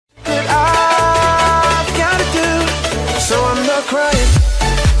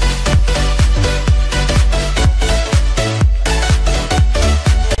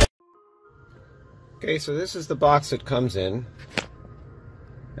Okay, so this is the box it comes in.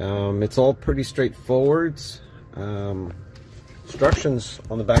 It's all pretty straightforward. Instructions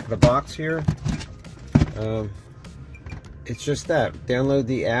on the back of the box here. It's just that. Download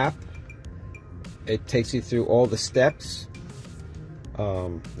the app. It takes you through all the steps.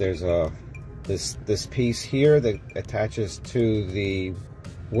 There's this piece here that attaches to the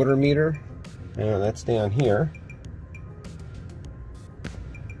water meter, and that's down here.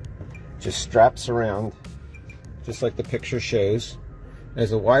 Just straps around, just like the picture shows.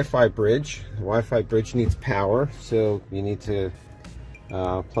 There's a Wi-Fi bridge. The Wi-Fi bridge needs power, so you need to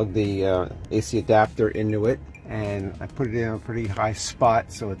plug the AC adapter into it, and I put it in a pretty high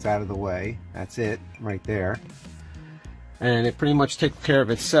spot so it's out of the way. That's it right there, and it pretty much takes care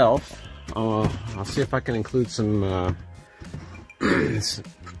of itself. I'll see if I can include some what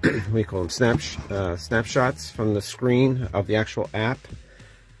do you call them, snapshots from the screen of the actual app,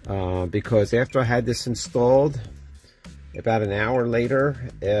 because after I had this installed, about an hour later,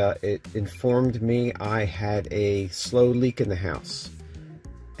 it informed me I had a slow leak in the house,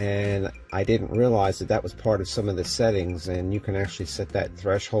 and I didn't realize that that was part of some of the settings, and you can actually set that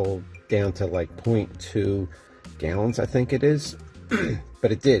threshold down to like 0.2 gallons, I think it is.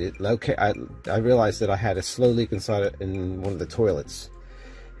 But it did. I realized that I had a slow leak in one of the toilets,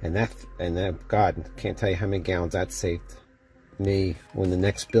 and that God, can't tell you how many gallons that saved me when the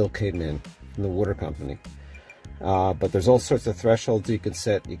next bill came in from the water company. But there's all sorts of thresholds you can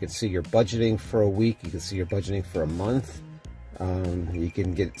set. You can see your budgeting for a week. You can see your budgeting for a month. You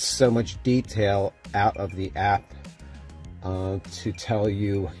can get so much detail out of the app to tell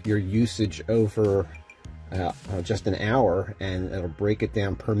you your usage over just an hour, and it'll break it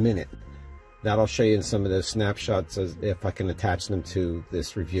down per minute. That'll show you in some of those snapshots if I can attach them to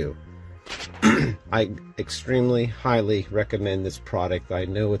this review. I extremely highly recommend this product. I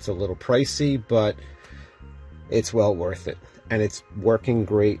know it's a little pricey, but it's well worth it, and it's working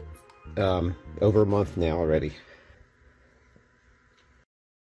great over a month now already.